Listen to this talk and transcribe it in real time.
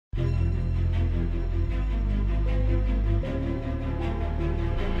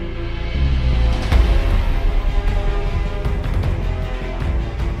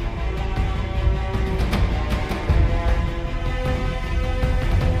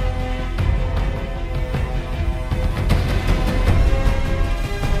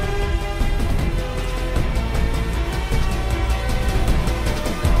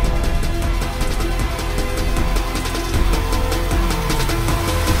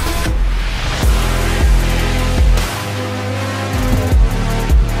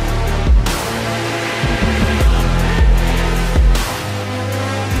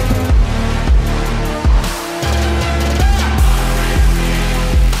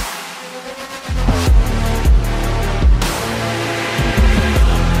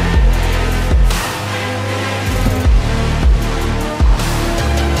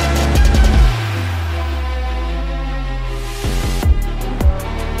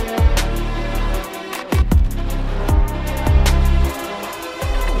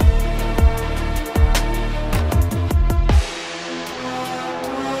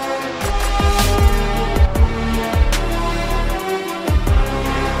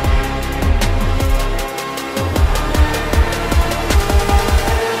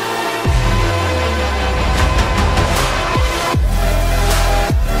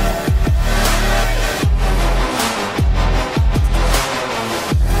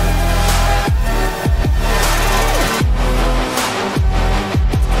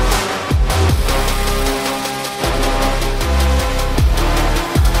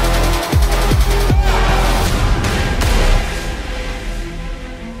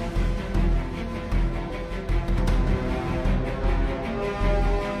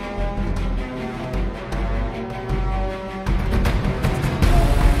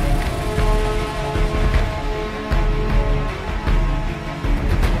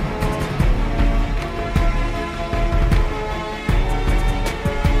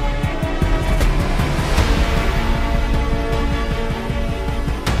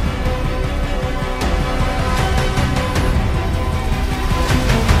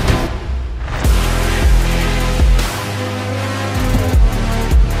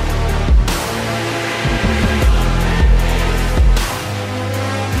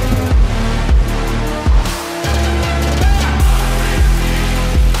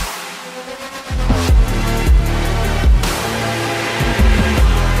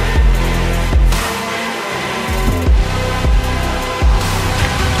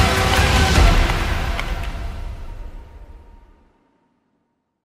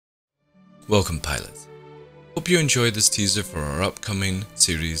Welcome pilots. Hope you enjoyed this teaser for our upcoming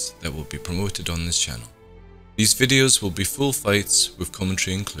series that will be promoted on this channel. These videos will be full fights with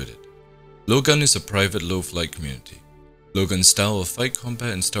commentary included. Logun is a private low flight community. Logun's style of fight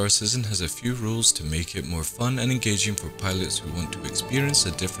combat in Star Citizen has a few rules to make it more fun and engaging for pilots who want to experience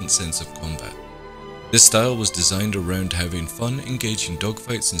a different sense of combat. This style was designed around having fun, engaging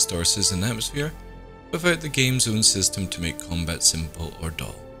dogfights in Star Citizen atmosphere without the game's own system to make combat simple or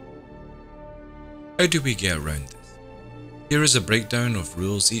dull. How do we get around this? Here is a breakdown of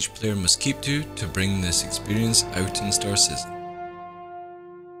rules each player must keep to bring this experience out in Star Citizen.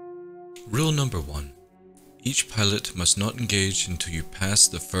 Rule number 1. Each pilot must not engage until you pass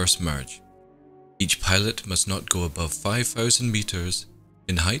the first merge. Each pilot must not go above 5,000 meters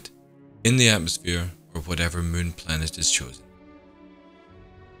in height, in the atmosphere, or whatever moon planet is chosen.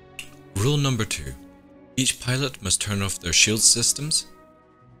 Rule number 2. Each pilot must turn off their shield systems,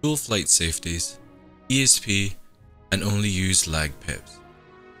 full flight safeties, ESP, and only use lag pips.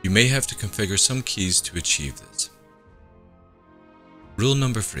 You may have to configure some keys to achieve this. Rule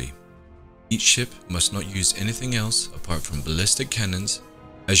number 3. Each ship must not use anything else apart from ballistic cannons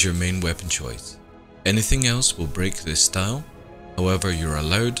as your main weapon choice. Anything else will break this style, however you're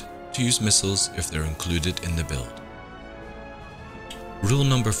allowed to use missiles if they're included in the build. Rule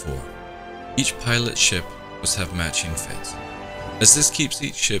number 4. Each pilot ship must have matching fits, as this keeps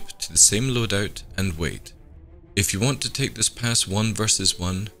each ship to the same loadout and weight. If you want to take this past 1 versus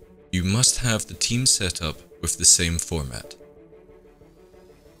 1, you must have the team set up with the same format.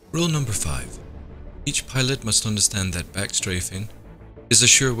 Rule number 5. Each pilot must understand that backstrafing is a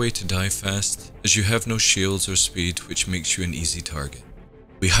sure way to die fast, as you have no shields or speed, which makes you an easy target.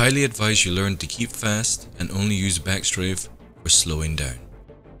 We highly advise you learn to keep fast and only use backstrafe for slowing down.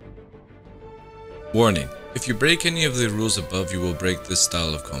 Warning: if you break any of the rules above, you will break this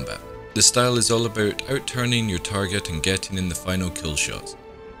style of combat. This style is all about out-turning your target and getting in the final kill shots.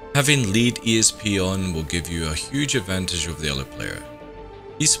 Having lead ESP on will give you a huge advantage over the other player.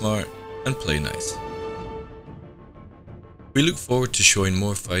 Be smart and play nice. We look forward to showing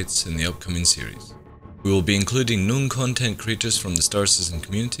more fights in the upcoming series. We will be including known content creators from the Star Citizen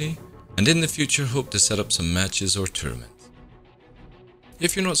community, and in the future hope to set up some matches or tournaments.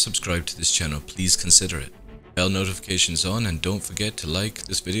 If you're not subscribed to this channel, please consider it. Bell notifications on, and don't forget to like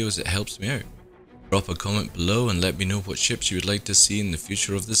this video as it helps me out. Drop a comment below and let me know what ships you would like to see in the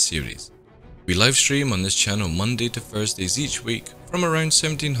future of this series. We live stream on this channel Monday to Thursdays each week from around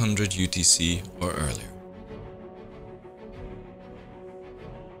 1700 UTC or earlier.